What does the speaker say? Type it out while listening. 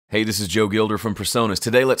Hey, this is Joe Gilder from PreSonus.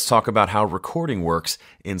 Today, let's talk about how recording works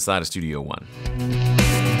inside of Studio One.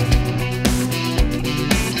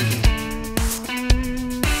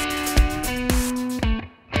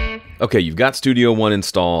 Okay, you've got Studio One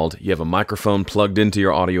installed. You have a microphone plugged into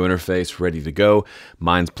your audio interface, ready to go.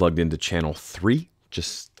 Mine's plugged into channel 3.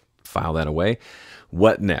 Just file that away.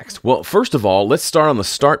 What next? Well, first of all, let's start on the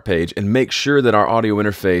start page and make sure that our audio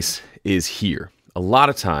interface is here. A lot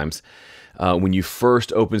of times, when you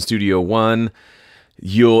first open Studio One,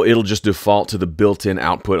 it'll just default to the built-in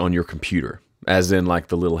output on your computer, as in like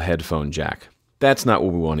the little headphone jack. That's not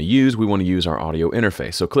what we want to use. We want to use our audio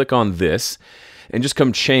interface. So click on this and just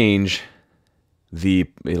come change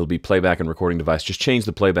it'll be playback and recording device. Just change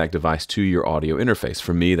the playback device to your audio interface.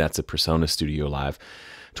 For me, that's a PreSonus Studio Live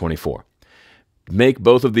 24. Make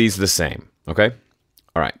both of these the same, okay?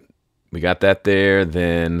 All right, we got that there.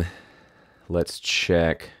 Then let's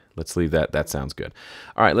check. Let's leave that. That sounds good.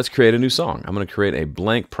 All right, let's create a new song. I'm going to create a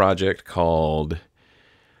blank project called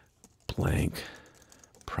blank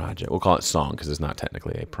project. We'll call it song because it's not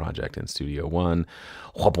technically a project in Studio One.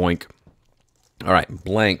 Boink. All right,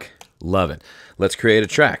 blank. Love it. Let's create a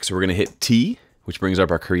track. So we're going to hit T, which brings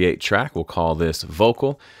up our create track. We'll call this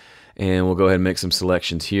vocal, and we'll go ahead and make some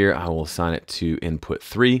selections here. I will assign it to input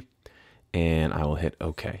 3, and I will hit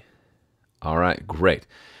OK. All right, great.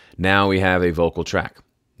 Now we have a vocal track.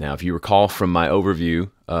 Now, if you recall from my overview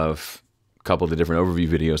of a couple of the different overview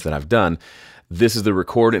videos that I've done, this is the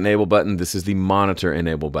record enable button. This is the monitor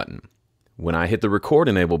enable button. When I hit the record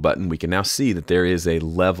enable button, we can now see that there is a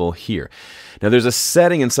level here. Now, there's a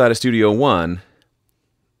setting inside of Studio One,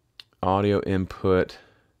 audio input.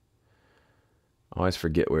 I always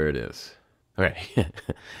forget where it is. Okay,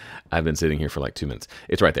 I've been sitting here for like 2 minutes.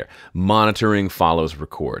 It's right there. Monitoring follows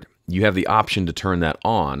record. You have the option to turn that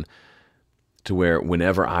on to where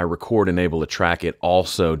whenever I record enable a track, it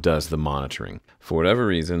also does the monitoring. For whatever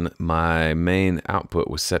reason, my main output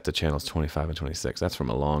was set to channels 25 and 26. That's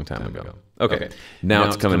from a long time ago. Okay, now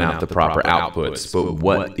it's coming out the proper outputs, but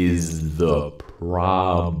what is the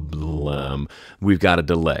problem? We've got a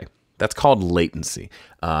delay. That's called latency.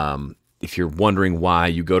 If you're wondering why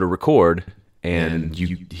you go to record and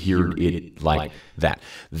you hear it like that.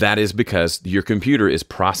 That is because your computer is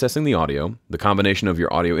processing the audio, the combination of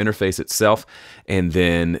your audio interface itself, and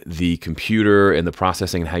then the computer and the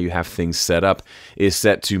processing and how you have things set up is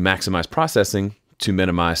set to maximize processing to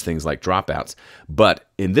minimize things like dropouts. But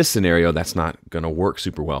in this scenario, that's not going to work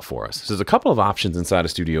super well for us. So there's a couple of options inside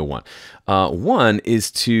of Studio One. One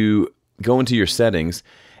is to go into your settings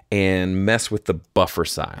and mess with the buffer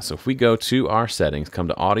size. So if we go to our settings, come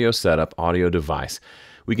to audio setup, audio device,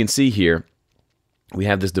 we can see here we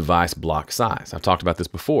have this device block size. I've talked about this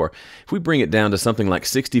before. If we bring it down to something like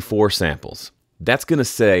 64 samples, that's going to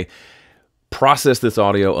say process this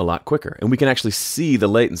audio a lot quicker. And we can actually see the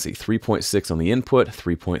latency, 3.6 on the input,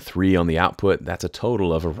 3.3 on the output. That's a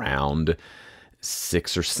total of around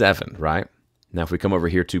 6 or 7, right? Now, if we come over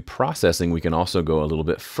here to processing, we can also go a little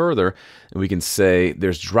bit further, and we can say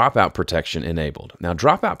there's dropout protection enabled. Now,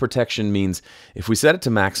 dropout protection means if we set it to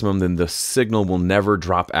maximum, then the signal will never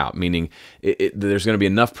drop out, meaning there's going to be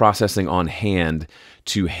enough processing on hand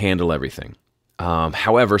to handle everything.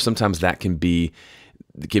 However, sometimes that can be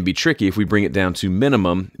tricky. If we bring it down to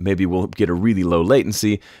minimum, maybe we'll get a really low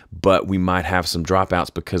latency, but we might have some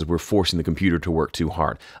dropouts because we're forcing the computer to work too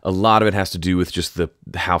hard. A lot of it has to do with just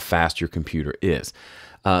how fast your computer is.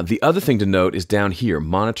 The other thing to note is down here,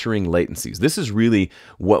 monitoring latencies. This is really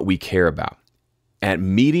what we care about. At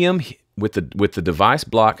medium, with the device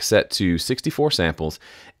block set to 64 samples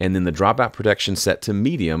and then the dropout protection set to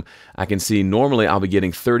medium, I can see normally I'll be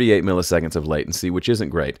getting 38 milliseconds of latency, which isn't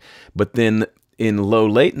great. But then in low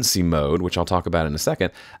latency mode, which I'll talk about in a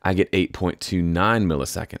second, I get 8.29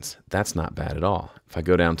 milliseconds. That's not bad at all. If I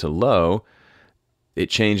go down to low, it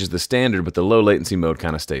changes the standard, but the low latency mode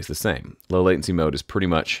kind of stays the same. Low latency mode is pretty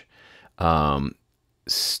much,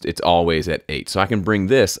 it's always at 8. So I can bring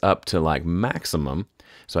this up to like maximum,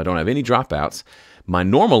 so I don't have any dropouts. My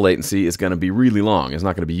normal latency is going to be really long. It's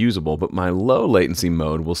not going to be usable, but my low latency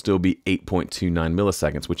mode will still be 8.29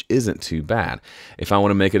 milliseconds, which isn't too bad. If I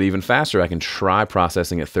want to make it even faster, I can try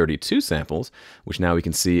processing at 32 samples, which now we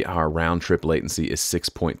can see our round trip latency is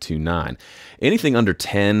 6.29. Anything under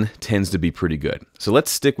 10 tends to be pretty good. So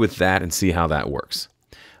let's stick with that and see how that works.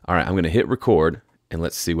 All right, I'm going to hit record, and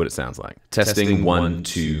let's see what it sounds like. Testing 1,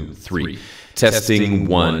 2, 3. Testing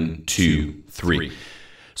 1, 2, 3.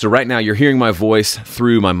 So right now you're hearing my voice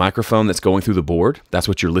through my microphone that's going through the board. That's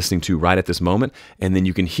what you're listening to right at this moment. And then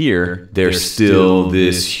you can hear there's still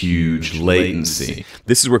this huge latency.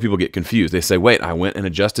 This is where people get confused. They say, wait, I went and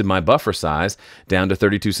adjusted my buffer size down to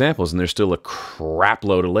 32 samples and there's still a crap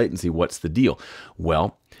load of latency. What's the deal?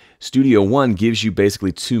 Well, Studio One gives you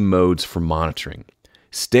basically two modes for monitoring.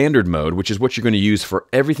 Standard mode, which is what you're going to use for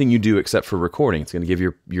everything you do except for recording. It's going to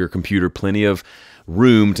give your computer plenty of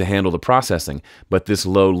room to handle the processing. But this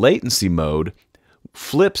low latency mode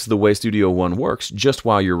flips the way Studio One works just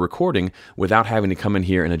while you're recording without having to come in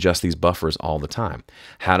here and adjust these buffers all the time.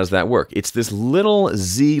 How does that work? It's this little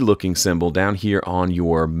Z looking symbol down here on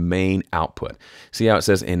your main output. See how it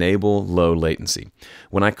says enable low latency?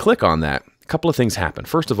 When I click on that, a couple of things happen.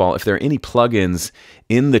 First of all, if there are any plugins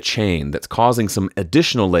in the chain that's causing some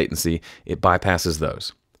additional latency, it bypasses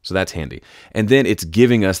those. So that's handy. And then it's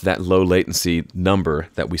giving us that low latency number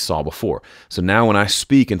that we saw before. So now when I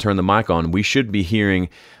speak and turn the mic on, we should be hearing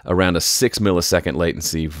around a 6 millisecond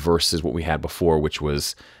latency versus what we had before, which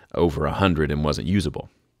was over 100 and wasn't usable.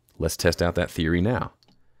 Let's test out that theory now.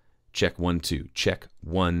 Check 1, 2. Check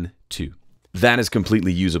 1, 2. That is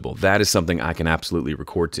completely usable. That is something I can absolutely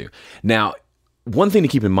record to. Now, one thing to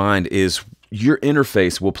keep in mind is your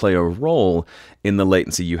interface will play a role in the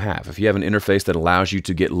latency you have. If you have an interface that allows you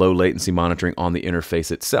to get low latency monitoring on the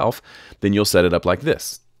interface itself, then you'll set it up like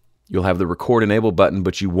this. You'll have the record enable button,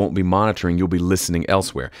 but you won't be monitoring, you'll be listening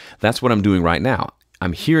elsewhere. That's what I'm doing right now.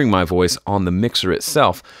 I'm hearing my voice on the mixer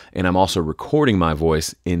itself, and I'm also recording my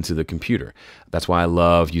voice into the computer. That's why I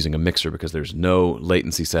love using a mixer, because there's no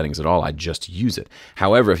latency settings at all. I just use it.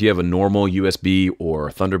 However, if you have a normal USB or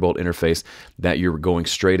Thunderbolt interface that you're going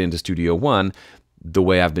straight into Studio One, the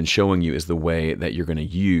way I've been showing you is the way that you're going to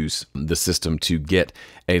use the system to get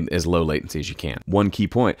as low latency as you can. One key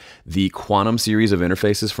point, the Quantum series of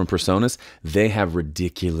interfaces from PreSonus, they have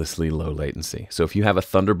ridiculously low latency. So if you have a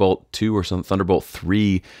Thunderbolt 2 or some Thunderbolt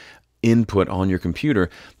 3 input on your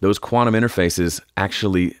computer, those Quantum interfaces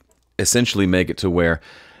actually essentially make it to where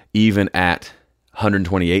even at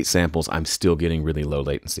 128 samples, I'm still getting really low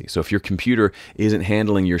latency. So if your computer isn't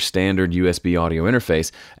handling your standard USB audio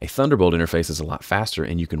interface, a Thunderbolt interface is a lot faster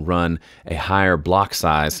and you can run a higher block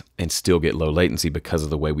size and still get low latency because of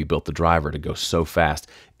the way we built the driver to go so fast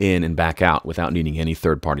in and back out without needing any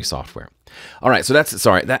third-party software. All right, so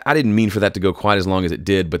I didn't mean for that to go quite as long as it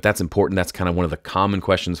did, but that's important. That's kind of one of the common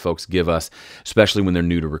questions folks give us, especially when they're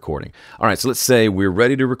new to recording. All right, so let's say we're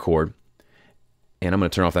ready to record. And I'm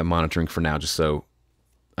going to turn off that monitoring for now just so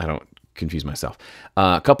I don't confuse myself.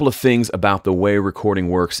 A couple of things about the way recording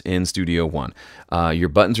works in Studio One. Your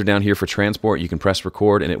buttons are down here for transport. You can press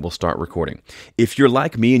record and it will start recording. If you're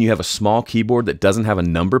like me and you have a small keyboard that doesn't have a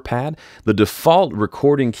number pad, the default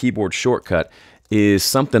recording keyboard shortcut is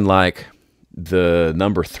something like the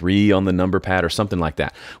number 3 on the number pad or something like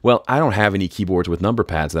that. Well, I don't have any keyboards with number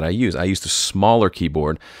pads that I use. I used a smaller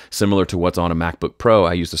keyboard similar to what's on a MacBook Pro.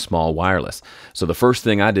 I used a small wireless. So the first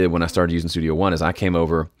thing I did when I started using Studio One is I came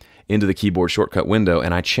over into the keyboard shortcut window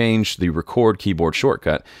and I changed the record keyboard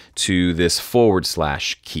shortcut to this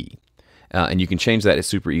 / key. And you can change that. It's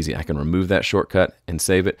super easy. I can remove that shortcut and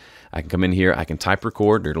save it. I can come in here. I can type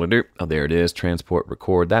record. Oh, there it is. Transport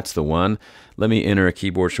record. That's the one. Let me enter a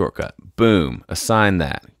keyboard shortcut. Boom. Assign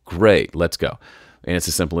that. Great. Let's go. And it's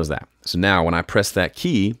as simple as that. So now when I press that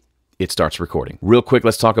key, it starts recording. Real quick,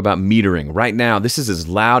 let's talk about metering. Right now, this is as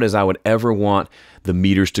loud as I would ever want the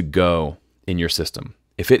meters to go in your system.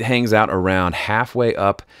 If it hangs out around halfway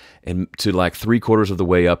up and to like 3/4 of the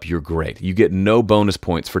way up, you're great. You get no bonus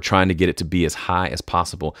points for trying to get it to be as high as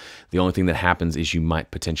possible. The only thing that happens is you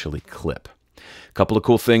might potentially clip. A couple of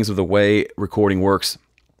cool things of the way recording works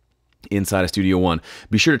inside of Studio One.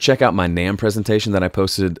 Be sure to check out my NAMM presentation that I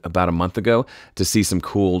posted about a month ago to see some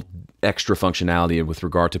cool extra functionality with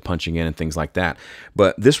regard to punching in and things like that.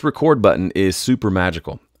 But this record button is super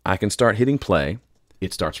magical. I can start hitting play.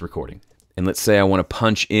 It starts recording. And let's say I want to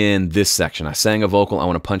punch in this section. I sang a vocal, I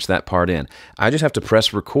want to punch that part in. I just have to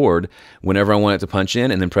press record whenever I want it to punch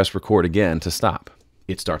in and then press record again to stop.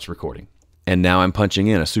 It starts recording. And now I'm punching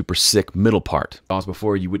in a super sick middle part. Pause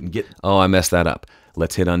before you wouldn't get, oh, I messed that up.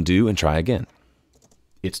 Let's hit undo and try again.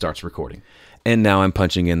 It starts recording. And now I'm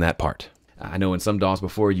punching in that part. I know in some DAWs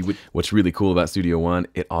before you would, what's really cool about Studio One,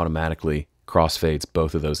 it automatically crossfades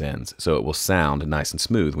both of those ends. So it will sound nice and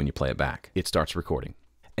smooth when you play it back. It starts recording.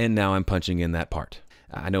 And now I'm punching in that part.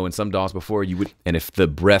 I know in some DAWs before you would, and if the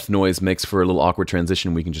breath noise makes for a little awkward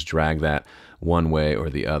transition, we can just drag that one way or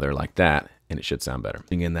the other like that, and it should sound better.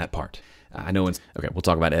 In that part. I know, okay, we'll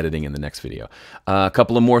talk about editing in the next video. A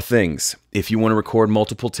couple of more things. If you want to record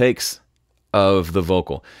multiple takes of the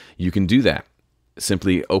vocal, you can do that.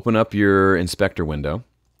 simply open up your inspector window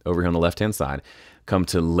over here on the left-hand side, come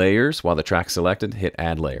to layers while the track's selected, hit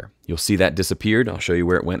add layer. You'll see that disappeared. I'll show you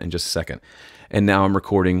where it went in just a second. And now I'm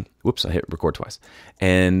recording, whoops, I hit record twice.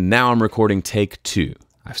 And now I'm recording take 2.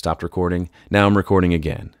 I've stopped recording. Now I'm recording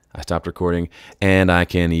again. I stopped recording, and I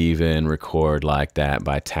can even record like that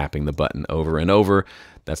by tapping the button over and over.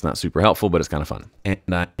 That's not super helpful, but it's kind of fun. And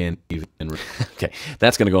I can even, okay,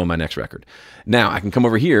 that's gonna go on my next record. Now I can come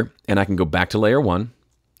over here and I can go back to layer 1,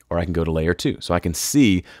 or I can go to layer 2. So I can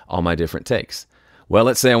see all my different takes. Well,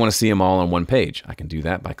 let's say I wanna see them all on one page. I can do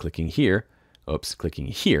that by clicking here, clicking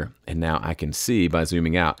here, and now I can see by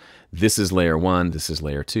zooming out, this is layer 1, this is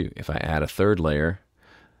layer 2. If I add a third layer,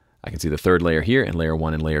 I can see the third layer here, and layer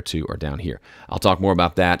 1 and layer 2 are down here. I'll talk more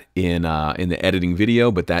about that in the editing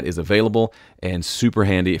video, but that is available and super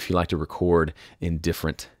handy if you like to record in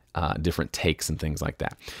different takes and things like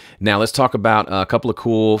that. Now let's talk about a couple of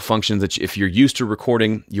cool functions that if you're used to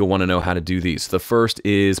recording, you'll want to know how to do these. The first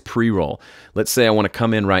is pre-roll. Let's say I want to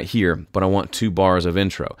come in right here, but I want 2 bars of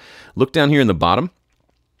intro. Look down here in the bottom.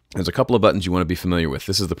 There's a couple of buttons you want to be familiar with.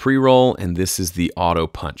 This is the pre-roll, and this is the auto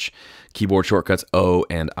punch. Keyboard shortcuts O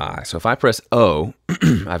and I. So if I press O,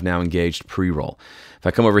 I've now engaged pre-roll. If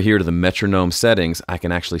I come over here to the metronome settings, I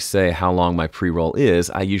can actually say how long my pre-roll is.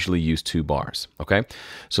 I usually use 2 bars, okay?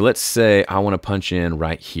 So let's say I want to punch in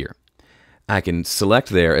right here. I can select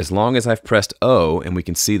there as long as I've pressed O, and we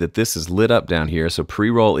can see that this is lit up down here, so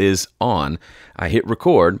pre-roll is on. I hit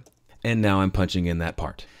record, and now I'm punching in that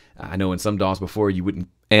part. I know in some DAWs before you wouldn't,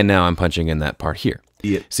 and now I'm punching in that part here.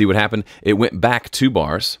 See what happened? It went back 2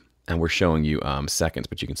 bars, and we're showing you seconds,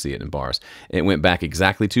 but you can see it in bars. It went back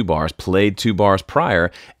exactly 2 bars, played 2 bars prior,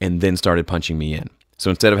 and then started punching me in. So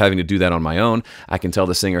instead of having to do that on my own, I can tell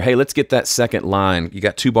the singer, hey, let's get that second line. You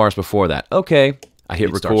got 2 bars before that. Okay. I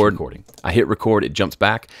hit record. I hit record, it jumps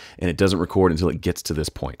back, and it doesn't record until it gets to this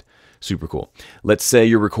point. Super cool. Let's say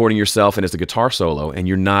you're recording yourself and it's a guitar solo, and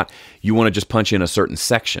you want to just punch in a certain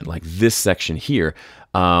section, like this section here,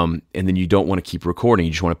 and then you don't want to keep recording.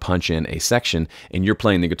 You just want to punch in a section, and you're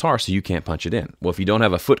playing the guitar, so you can't punch it in. Well, if you don't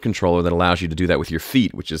have a foot controller that allows you to do that with your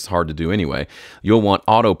feet, which is hard to do anyway, you'll want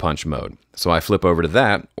auto punch mode. So I flip over to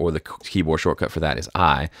that, or the keyboard shortcut for that is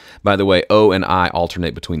I. By the way, O and I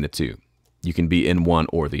alternate between the two. You can be in one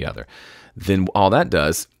or the other. Then all that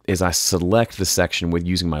does is I select the section with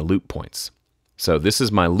using my loop points. So this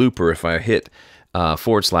is my looper. If I hit /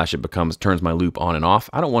 it turns my loop on and off.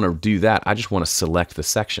 I don't want to do that. I just want to select the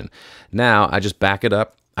section. Now I just back it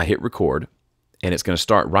up. I hit record, and it's going to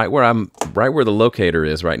start right where the locator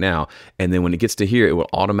is right now. And then when it gets to here, it will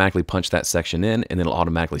automatically punch that section in, and then it'll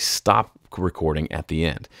automatically stop recording at the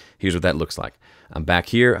end. Here's what that looks like. I'm back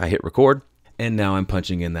here. I hit record, and now I'm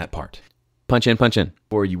punching in that part. Punch in,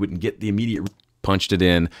 or you wouldn't get the immediate punched it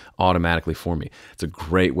in automatically for me. It's a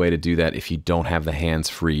great way to do that if you don't have the hands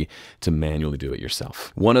free to manually do it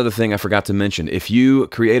yourself. One other thing I forgot to mention, if you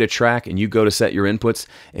create a track and you go to set your inputs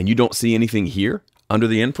and you don't see anything here under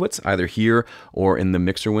the inputs, either here or in the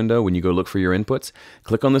mixer window when you go look for your inputs,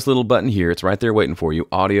 click on this little button here. It's right there waiting for you,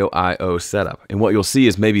 Audio I/O Setup. And what you'll see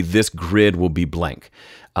is maybe this grid will be blank.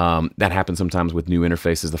 That happens sometimes with new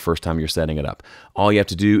interfaces the first time you're setting it up. All you have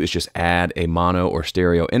to do is just add a mono or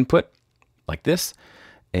stereo input like this,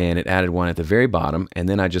 and it added one at the very bottom, and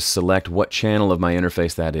then I just select what channel of my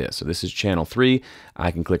interface that is. So this is channel 3.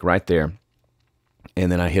 I can click right there,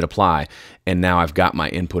 and then I hit apply, and now I've got my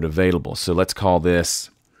input available. So let's call this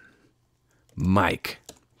mic.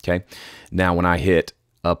 Okay. Now when I hit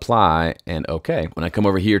apply and OK, when I come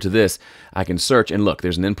over here to this, I can search, and look,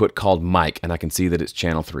 there's an input called mic, and I can see that it's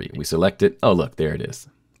channel 3. We select it. Oh, look, there it is.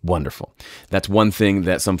 Wonderful. That's one thing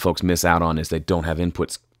that some folks miss out on, is they don't have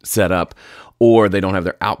inputs set up, or they don't have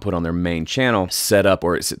their output on their main channel set up,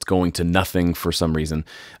 or it's going to nothing for some reason.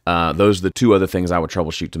 Those are the 2 other things I would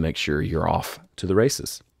troubleshoot to make sure you're off to the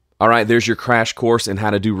races. All right, there's your crash course in how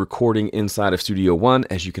to do recording inside of Studio One.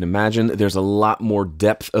 As you can imagine, there's a lot more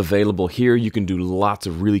depth available here. You can do lots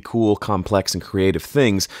of really cool, complex, and creative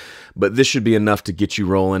things, but this should be enough to get you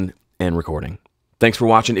rolling and recording. Thanks for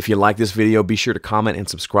watching. If you like this video, be sure to comment and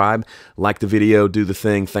subscribe. Like the video, do the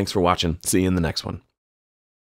thing. Thanks for watching. See you in the next one.